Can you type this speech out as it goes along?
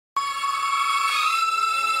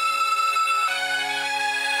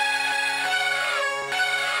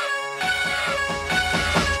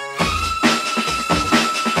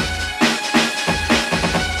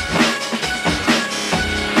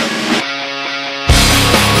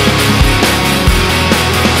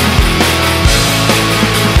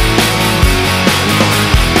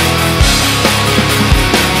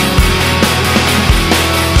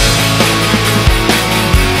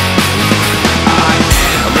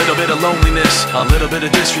A little bit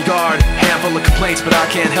of disregard, handful of complaints, but I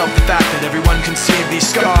can't help the fact that everyone can see these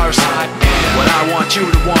scars. I am what I want you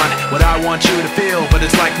to want, what I want you to feel, but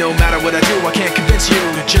it's like no matter what I do, I can't convince you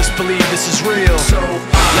to just believe this is real. So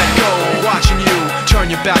let go, watching you turn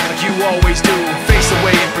your back like you always do, face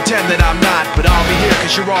away and pretend that I'm not, but I'll be here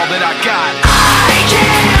cause you're all that I got. I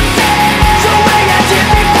can't feel the way I did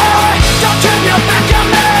before. Don't turn your back on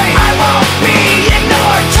me, I won't be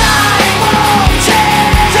ignored. Time won't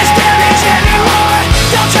change this damage anymore.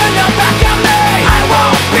 Don't turn your back on me, I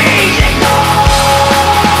won't be ignored.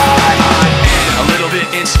 I am a little bit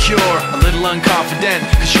insecure, a little unconfident,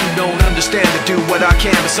 cause you don't understand to do what I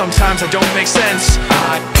can, but sometimes I don't make sense.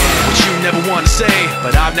 I am what you never want to say,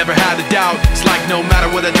 but I've never had a doubt. It's like no matter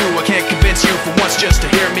what I do, I can't convince you for once just to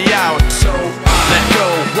hear me out. So let go,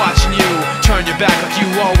 watching you turn your back like you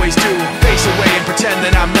always do, face away and pretend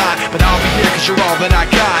that I'm not, but I'll be here cause you're all that I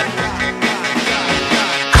got.